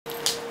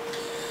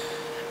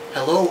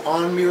Hello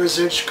on Mirror's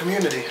Edge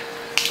community.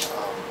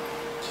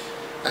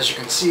 As you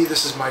can see,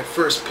 this is my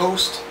first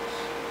post,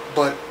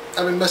 but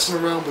I've been messing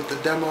around with the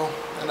demo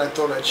and I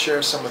thought I'd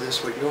share some of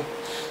this with you.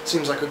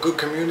 Seems like a good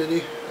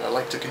community. I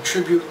like to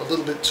contribute a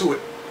little bit to it.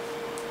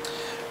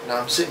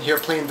 Now I'm sitting here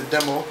playing the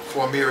demo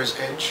for Mirror's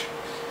Edge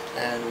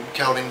and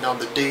counting down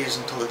the days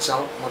until it's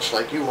out, much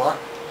like you are.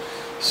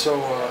 So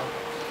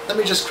let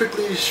me just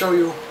quickly show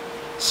you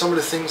some of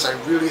the things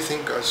I really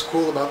think are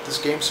cool about this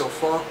game so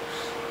far.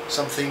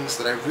 Some things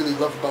that I really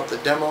love about the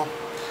demo.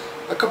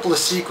 A couple of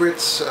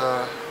secrets,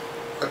 a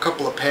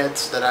couple of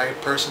paths that I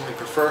personally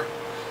prefer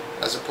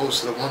as opposed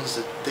to the ones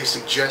that they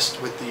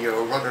suggest with the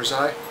runner's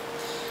eye.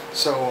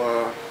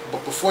 So,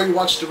 but before you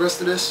watch the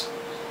rest of this,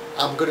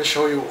 I'm going to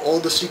show you all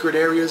the secret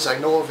areas I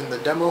know of in the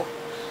demo.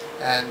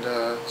 And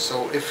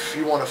so if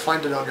you want to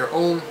find it on your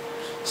own,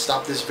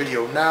 stop this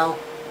video now.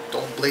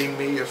 Don't blame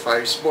me if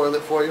I spoil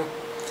it for you.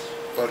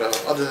 But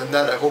other than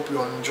that, I hope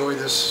you enjoy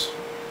this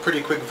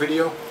pretty quick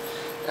video.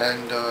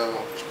 And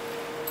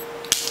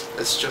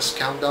let's just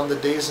count down the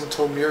days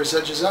until Mirror's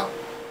Edge is out.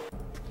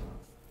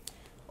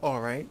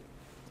 Alright,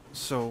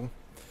 so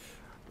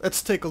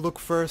let's take a look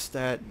first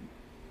at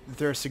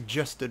their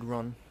suggested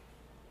run.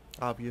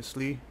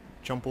 Obviously,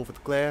 jump over the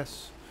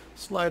glass,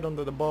 slide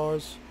under the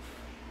bars,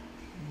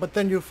 but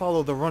then you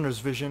follow the runner's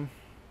vision,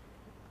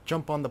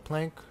 jump on the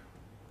plank,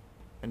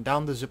 and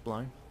down the zip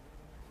line.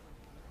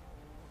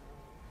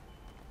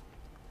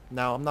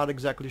 Now, I'm not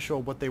exactly sure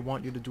what they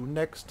want you to do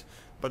next,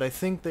 but I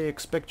think they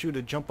expect you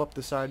to jump up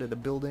the side of the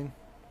building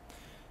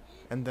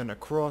and then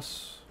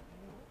across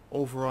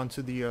over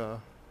onto the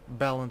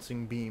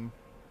balancing beam,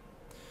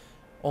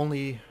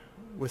 only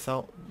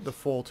without the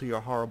fall to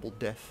your horrible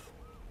death.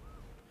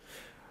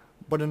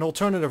 But an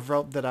alternative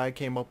route that I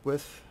came up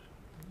with,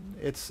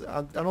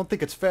 I don't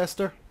think it's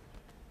faster,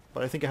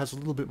 but I think it has a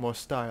little bit more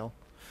style.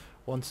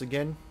 Once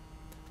again,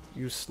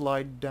 you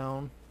slide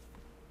down,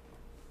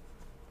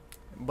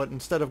 but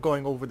instead of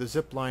going over the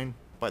zip line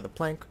by the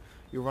plank,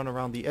 you run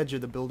around the edge of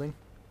the building,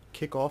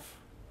 kick off,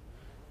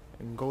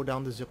 and go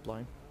down the zip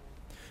line.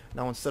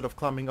 Now instead of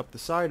climbing up the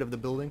side of the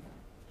building,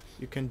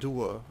 you can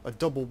do a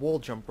double wall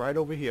jump right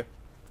over here.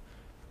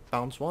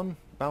 Bounce one,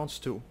 bounce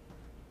two.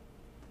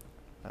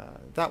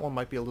 That one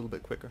might be a little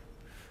bit quicker.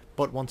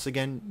 But once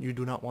again, you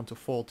do not want to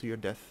fall to your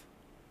death.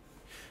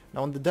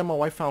 Now in the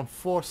demo I found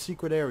 4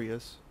 secret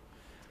areas.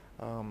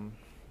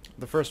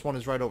 The first one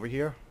is right over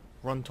here.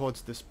 Run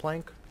towards this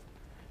plank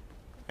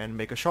and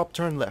make a sharp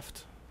turn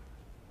left.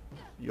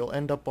 You'll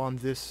end up on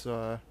this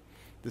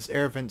this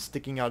air vent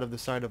sticking out of the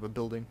side of a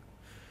building.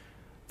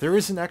 There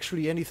isn't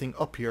actually anything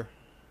up here,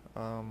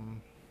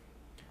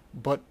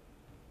 but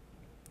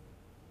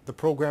the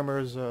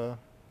programmers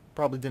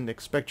probably didn't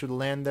expect you to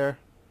land there,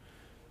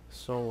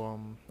 so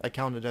I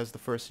count it as the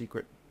first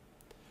secret.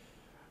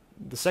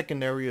 The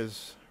second area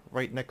is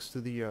right next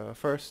to the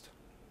first.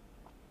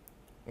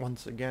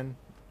 Once again,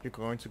 you're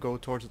going to go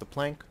towards the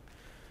plank,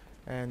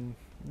 and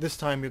this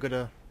time you're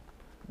gonna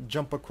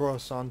jump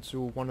across onto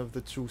one of the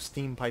 2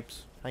 steam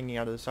pipes hanging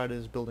out of the side of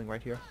this building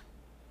right here.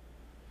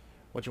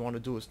 What you want to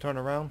do is turn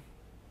around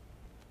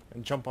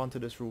and jump onto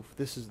this roof.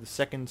 This is the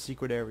second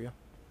secret area.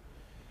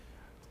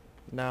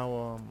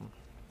 Now,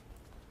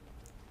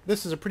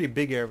 this is a pretty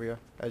big area.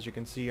 As you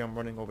can see, I'm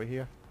running over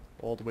here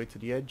all the way to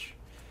the edge,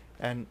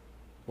 and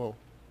whoa.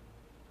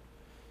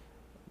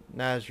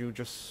 Now, as you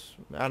just,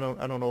 I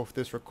don't know if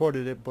this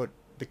recorded it, but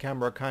the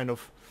camera kind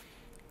of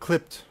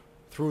clipped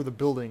through the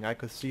building. I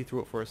could see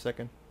through it for a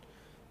second,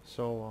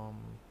 so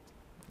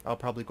I'll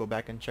probably go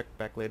back and check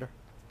back later.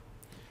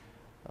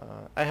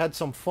 I had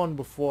some fun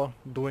before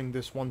doing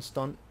this one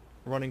stunt,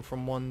 running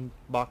from one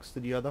box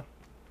to the other,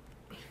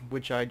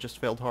 which I just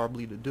failed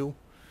horribly to do.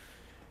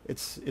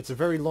 It's a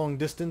very long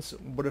distance,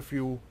 but if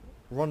you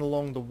run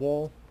along the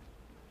wall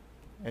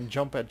and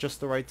jump at just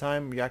the right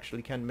time, you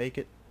actually can make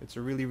it. It's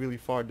a really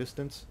far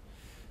distance,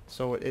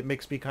 so it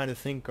makes me kind of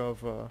think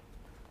of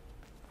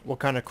what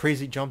kind of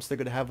crazy jumps they're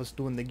going to have us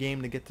do in the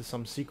game to get to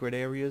some secret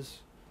areas.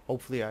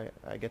 Hopefully I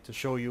get to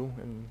show you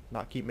and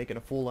not keep making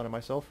a fool out of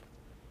myself.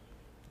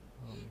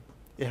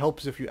 It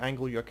helps if you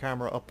angle your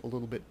camera up a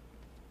little bit.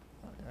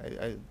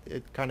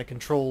 It kind of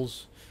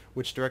controls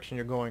which direction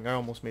you're going. I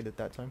almost made it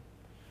that time.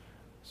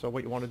 So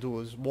what you want to do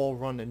is wall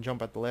run and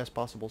jump at the last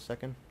possible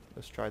second.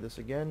 Let's try this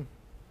again.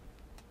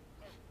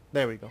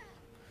 There we go.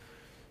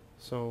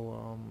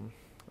 So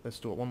let's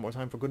do it one more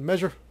time for good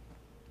measure.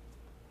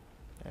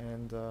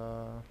 And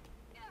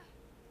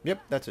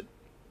yep, that's it.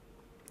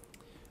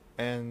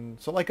 And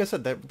so like I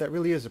said, that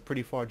really is a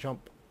pretty far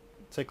jump.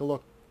 Take a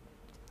look.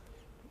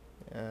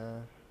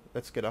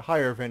 Let's get a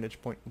higher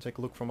vantage point and take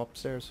a look from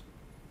upstairs.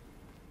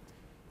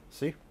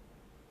 See?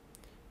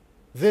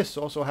 This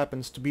also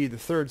happens to be the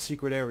third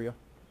secret area.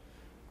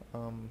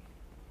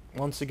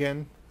 Once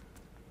again,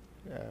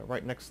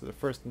 right next to the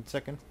first and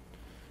second.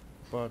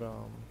 But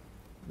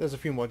there's a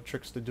few more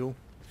tricks to do.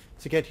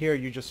 To get here,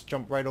 you just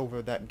jump right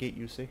over that gate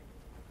you see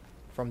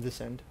from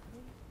this end.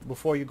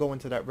 Before you go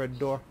into that red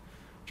door,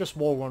 just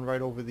wall run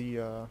right over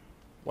the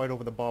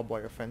barbed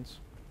wire fence.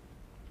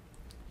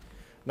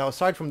 Now,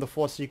 aside from the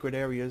 4 secret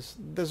areas,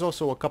 there's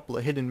also a couple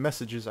of hidden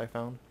messages I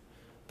found.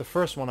 The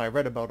first one I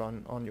read about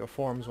on your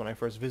forums when I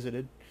first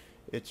visited.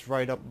 It's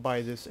right up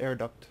by this air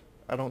duct.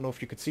 I don't know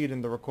if you could see it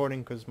in the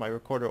recording because my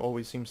recorder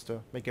always seems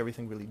to make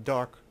everything really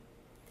dark.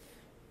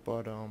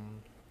 But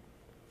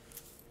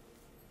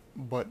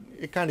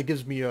it kind of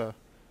gives me a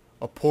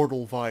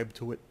portal vibe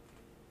to it,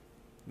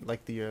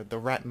 like the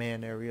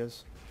Ratman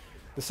areas.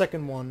 The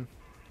second one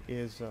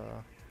is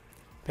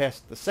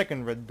past the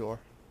second red door.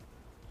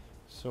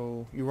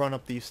 So you run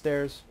up these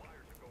stairs,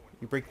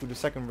 you break through the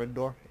second red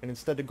door, and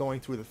instead of going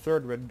through the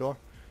third red door,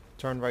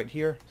 turn right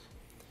here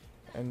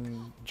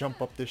and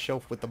jump up this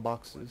shelf with the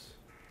boxes.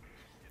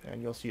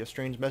 And you'll see a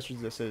strange message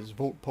that says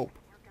 "Vote Pope."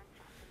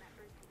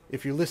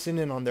 If you listen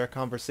in on their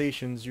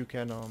conversations, you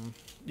can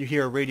you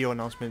hear a radio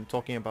announcement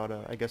talking about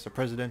I guess a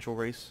presidential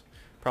race.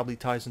 Probably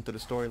ties into the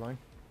storyline.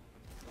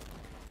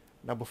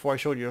 Now, before I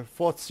show you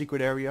the 4th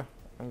secret area,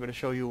 I'm going to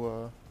show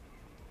you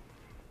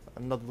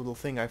another little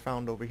thing I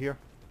found over here.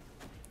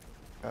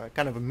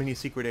 Kind of a mini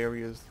secret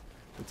area is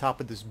the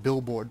top of this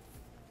billboard.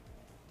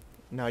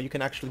 Now, you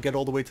can actually get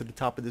all the way to the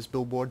top of this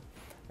billboard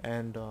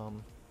and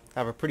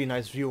have a pretty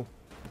nice view.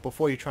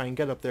 Before you try and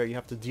get up there, you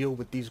have to deal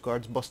with these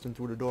guards busting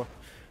through the door.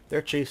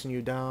 They're chasing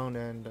you down,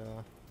 and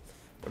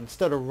but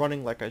instead of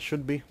running like I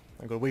should be,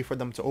 I'm going to wait for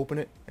them to open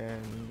it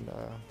and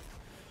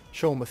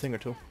show them a thing or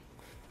two.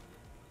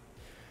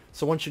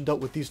 So once you're dealt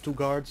with these 2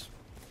 guards,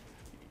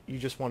 you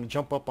just want to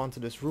jump up onto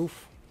this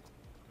roof,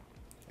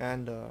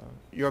 and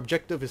your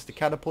objective is to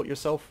catapult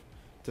yourself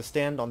to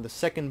stand on the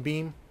 2nd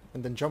beam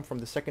and then jump from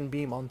the 2nd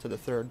beam onto the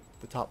 3rd,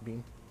 the top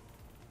beam,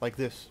 like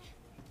this.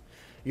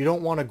 You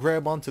don't want to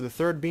grab onto the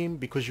 3rd beam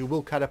because you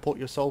will catapult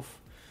yourself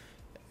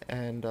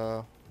and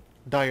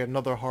die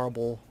another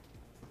horrible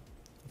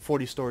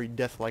 40-story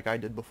death like I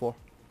did before.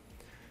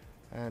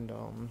 And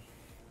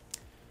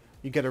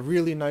you get a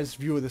really nice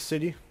view of the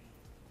city.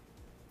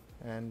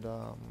 And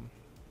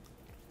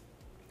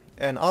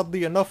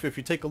oddly enough, if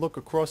you take a look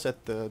across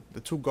at the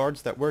 2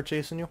 guards that were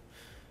chasing you,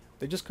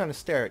 they just kind of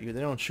stare at you. They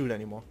don't shoot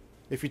anymore.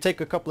 If you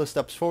take a couple of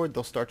steps forward,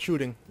 they'll start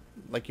shooting,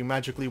 like you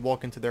magically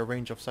walk into their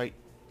range of sight.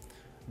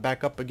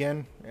 Back up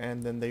again,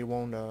 and then they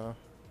won't,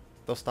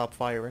 they'll stop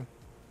firing.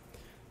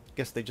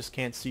 Guess they just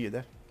can't see you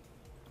there.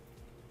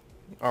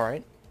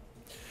 Alright.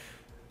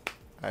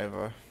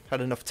 I've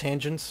had enough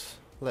tangents.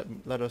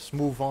 Let us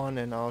move on,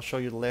 and I'll show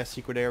you the last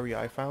secret area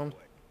I found.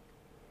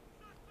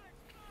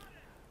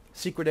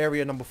 Secret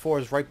area number 4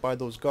 is right by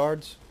those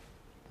guards.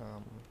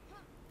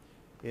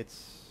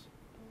 It's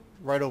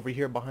right over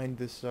here behind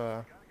this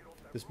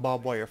this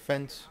barbed wire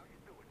fence.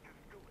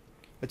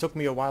 It took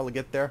me a while to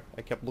get there.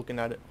 I kept looking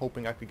at it,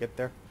 hoping I could get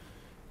there.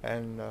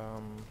 And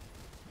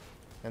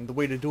the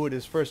way to do it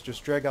is first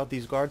just drag out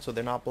these guards so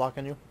they're not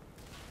blocking you.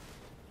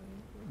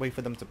 Wait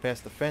for them to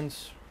pass the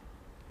fence.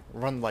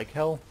 Run like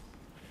hell.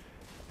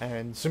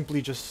 And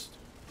simply just,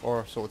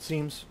 or so it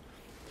seems,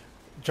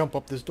 jump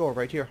up this door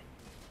right here.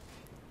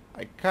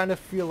 I kind of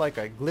feel like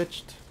I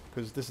glitched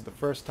because this is the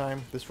first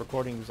time, this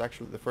recording is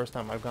actually the first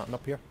time I've gotten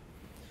up here.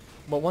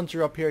 But once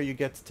you're up here, you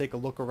get to take a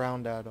look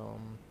around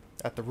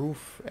at the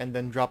roof and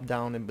then drop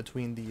down in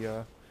between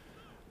the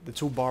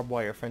 2 barbed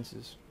wire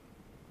fences.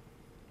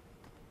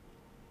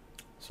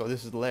 So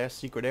this is the last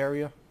secret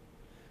area,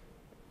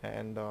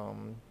 and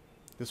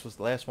this was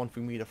the last one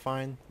for me to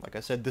find. Like I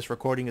said, this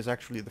recording is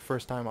actually the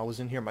first time I was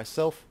in here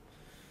myself.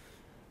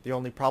 The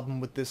only problem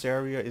with this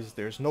area is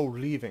there's no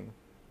leaving.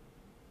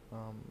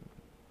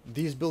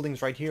 These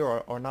buildings right here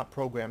are not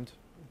programmed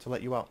to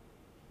let you out.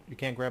 You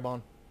can't grab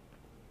on.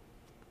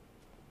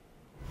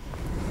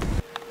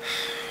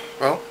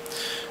 Well,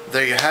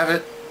 there you have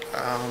it.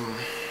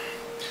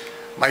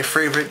 My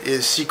favorite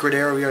is secret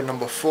area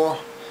number 4,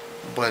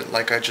 but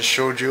like I just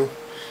showed you,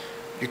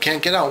 you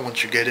can't get out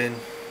once you get in.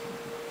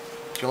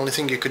 The only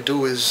thing you could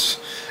do is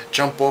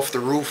jump off the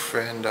roof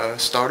and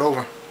start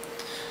over.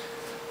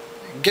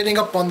 Getting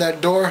up on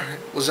that door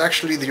was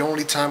actually the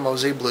only time I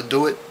was able to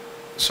do it.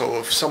 So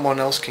if someone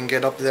else can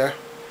get up there,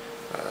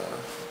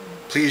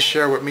 please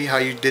share with me how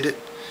you did it,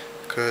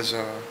 because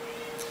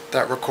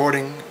that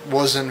recording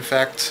was in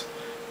fact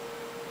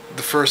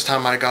the first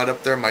time I got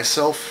up there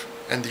myself,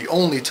 and the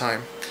only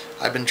time.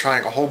 I've been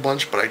trying a whole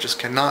bunch, but I just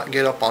cannot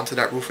get up onto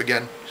that roof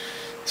again.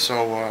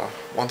 So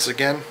once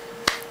again,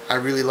 I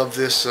really love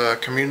this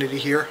community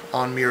here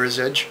on Mirror's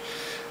Edge.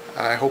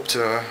 I hope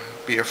to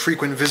be a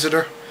frequent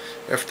visitor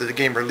after the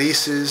game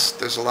releases.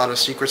 There's a lot of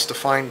secrets to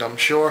find, I'm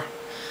sure.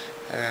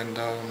 And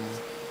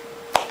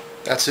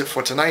that's it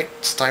for tonight.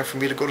 It's time for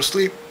me to go to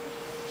sleep.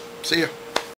 See ya.